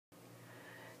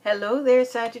Hello there,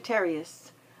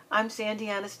 Sagittarius. I'm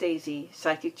Sandy Anastasia,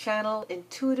 psychic channel,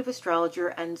 intuitive astrologer,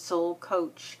 and soul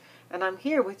coach, and I'm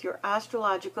here with your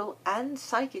astrological and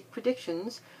psychic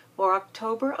predictions for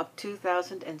October of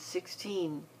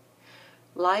 2016.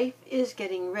 Life is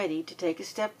getting ready to take a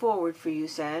step forward for you,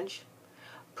 Sag.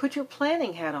 Put your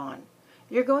planning hat on.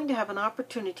 You're going to have an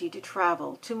opportunity to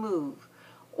travel, to move,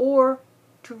 or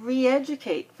to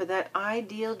re-educate for that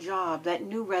ideal job, that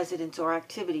new residence or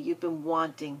activity you've been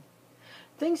wanting.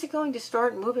 Things are going to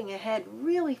start moving ahead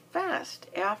really fast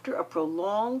after a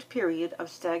prolonged period of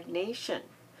stagnation.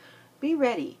 Be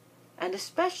ready, and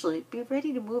especially be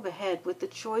ready to move ahead with the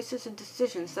choices and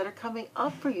decisions that are coming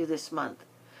up for you this month.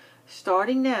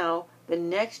 Starting now, the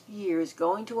next year is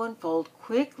going to unfold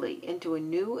quickly into a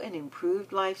new and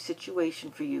improved life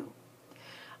situation for you.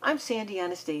 I'm Sandy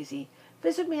Anastasia.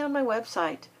 Visit me on my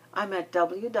website. I'm at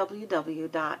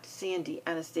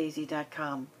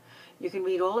www.sandyanastasia.com. You can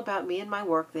read all about me and my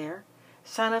work there.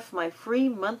 Sign up for my free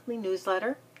monthly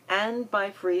newsletter and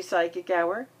my free psychic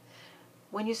hour.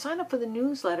 When you sign up for the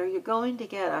newsletter, you're going to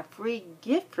get a free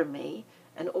gift from me,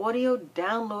 an audio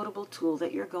downloadable tool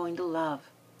that you're going to love.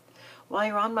 While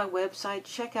you're on my website,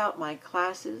 check out my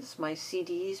classes, my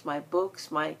CDs, my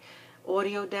books, my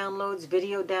audio downloads,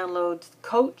 video downloads,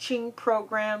 coaching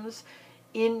programs,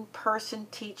 in-person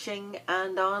teaching,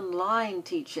 and online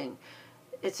teaching.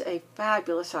 It's a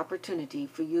fabulous opportunity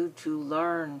for you to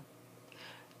learn.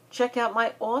 Check out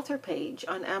my author page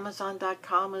on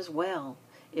Amazon.com as well.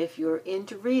 If you're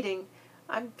into reading,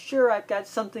 I'm sure I've got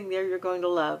something there you're going to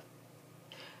love.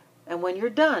 And when you're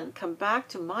done, come back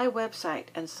to my website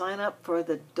and sign up for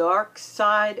the Dark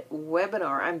Side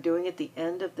webinar I'm doing at the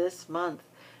end of this month.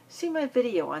 See my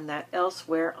video on that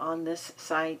elsewhere on this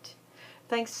site.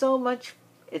 Thanks so much.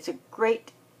 It's a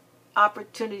great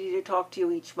opportunity to talk to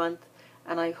you each month,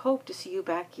 and I hope to see you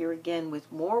back here again with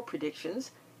more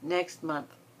predictions next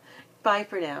month. Bye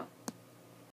for now.